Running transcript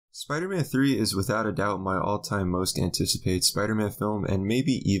Spider-Man 3 is without a doubt my all-time most anticipated Spider-Man film and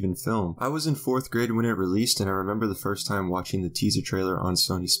maybe even film. I was in 4th grade when it released and I remember the first time watching the teaser trailer on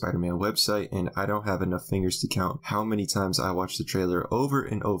Sony's Spider-Man website, and I don't have enough fingers to count how many times I watched the trailer over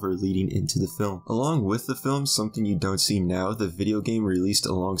and over leading into the film. Along with the film, something you don't see now, the video game released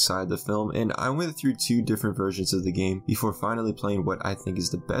alongside the film, and I went through 2 different versions of the game before finally playing what I think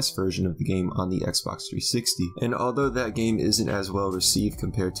is the best version of the game on the Xbox 360. And although that game isn't as well received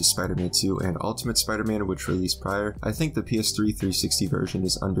compared to Spider-Man 2 and Ultimate Spider-Man, which released prior, I think the PS3 360 version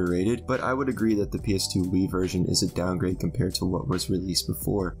is underrated, but I would agree that the PS2 Wii version is a downgrade compared to what was released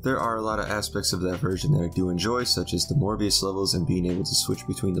before. There are a lot of aspects of that version that I do enjoy, such as the Morbius levels and being able to switch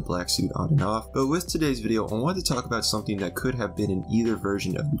between the black suit on and off, but with today's video I want to talk about something that could have been in either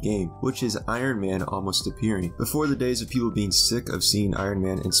version of the game, which is Iron Man almost appearing. Before the days of people being sick of seeing Iron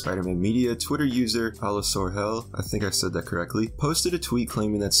Man in Spider-Man media, Twitter user Allosaurhell, I think I said that correctly, posted a tweet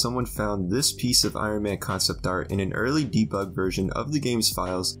claiming that someone found this piece of Iron Man concept art in an early debug version of the game's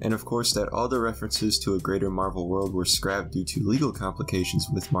files, and of course that all the references to a greater Marvel world were scrapped due to legal complications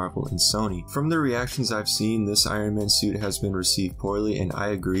with Marvel and Sony. From the reactions I've seen, this Iron Man suit has been received poorly, and I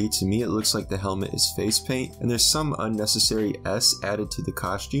agree. To me it looks like the helmet is face paint, and there's some unnecessary S added to the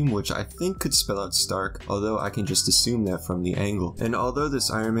costume, which I think could spell out Stark, although I can just assume that from the angle. And although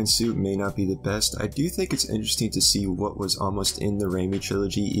this Iron Man suit may not be the best, I do think it's interesting to see what was almost in the Raimi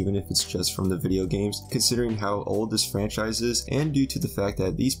trilogy, even if it's just from the video games, considering how old this franchise is, and due to the fact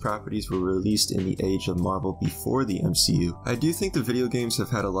that these properties were released in the age of Marvel before the MCU. I do think the video games have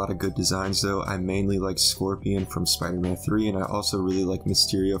had a lot of good designs though. I mainly like Scorpion from Spider-Man 3, and I also really like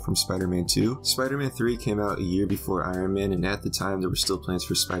Mysterio from Spider-Man 2. Spider-Man 3 came out a year before Iron Man, and at the time there were still plans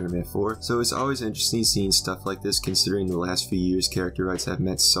for Spider-Man 4, so it's always interesting seeing stuff like this considering the last few years character rights have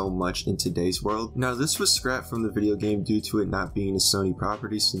meant so much in today's world. Now this was scrapped from the video game due to it not being a Sony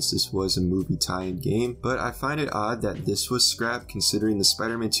property since this was a movie tie-in game, but I find it odd that this was scrapped considering the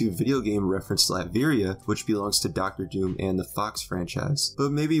Spider-Man 2 video game referenced Latveria, which belongs to Doctor Doom and the Fox franchise.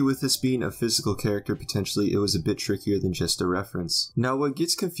 But maybe with this being a physical character, potentially it was a bit trickier than just a reference. Now what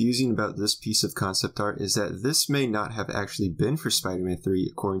gets confusing about this piece of concept art is that this may not have actually been for Spider-Man 3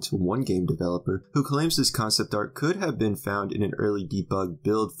 according to one game developer, who claims this concept art could have been found in an early debug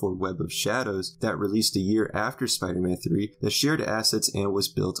build for Web of Shadows that released a year after Spider-Man 3 that shared assets and was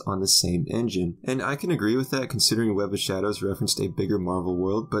built on the same engine. And I can agree with that considering Web of Shadows referenced a bigger Marvel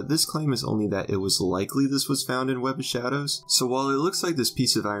world, but this claim is only that it was likely this was found in Web of Shadows. So while it looks like this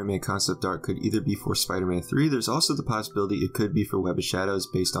piece of Iron Man concept art could either be for Spider-Man 3, there's also the possibility it could be for Web of Shadows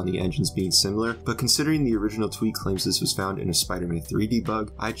based on the engines being similar, but considering the original tweet claims this was found in a Spider-Man 3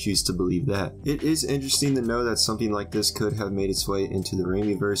 debug, I choose to believe that. It is interesting to know that something like this could have made its way into the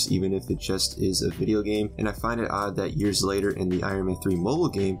Raimiverse even if it just is a video game, and I find it odd that years later in the Iron Man 3 mobile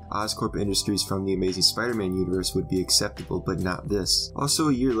game, Oscorp Industries from the Amazing Spider-Man universe would be acceptable, but not this. Also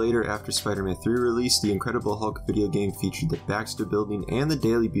a year later after Spider-Man 3 release, the Incredible Hulk video game featured the Baxter Building and the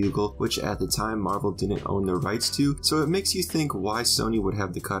Daily Bugle, which at the time Marvel didn't own the rights to, so it makes you think why Sony would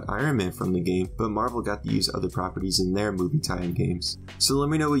have to cut Iron Man from the game, but Marvel got to use other properties in their movie tie-in games. So let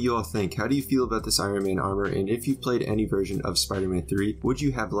me know what you all think. How do you feel about this Iron Man armor, and if you've played any version of Spider-Man 3, would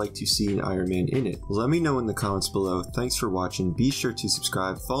you have liked to see an Iron Man in it? Let me know in the comments below. Thanks for watching, be sure to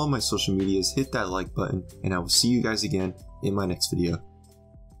subscribe, follow my social medias, hit that like button, and I will see you guys again in my next video.